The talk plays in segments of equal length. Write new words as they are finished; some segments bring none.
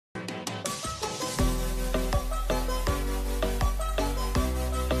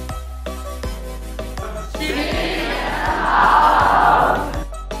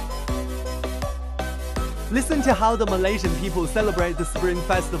Listen to how the Malaysian people celebrate the Spring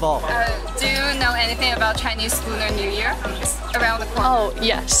Festival. Do you know anything about Chinese Lunar New Year? It's around the corner. Oh,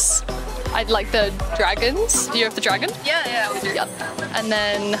 yes. I'd like the dragons. Do you have the dragon? Yeah, we do. Yep. And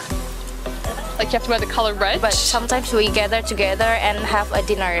then, like, you have to wear the color red. But sometimes we gather together and have a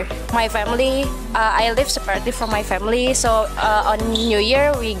dinner. My family, I live separately from my family, so on New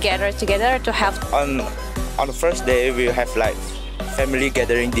Year we gather together to have. On the first day we have like family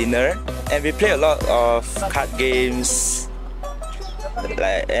gathering dinner, and we play a lot of card games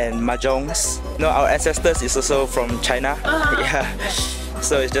and mahjongs. You know, our ancestors is also from China. Yeah,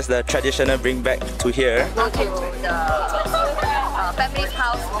 so it's just the traditional bring back to here. Go to the family's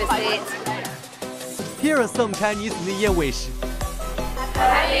house visit. Here are some Chinese New Year wishes.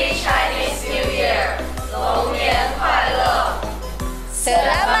 Happy Chinese New Year! 龙年快乐!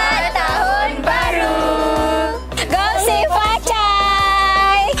 Selamat Tahun Baru! Gongsi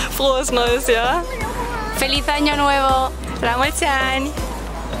Facai! Frohes Neues Jahr! Feliz Año Nuevo! Selamat Siang!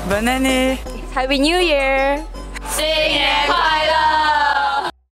 Bonne année! Happy New Year! 新年快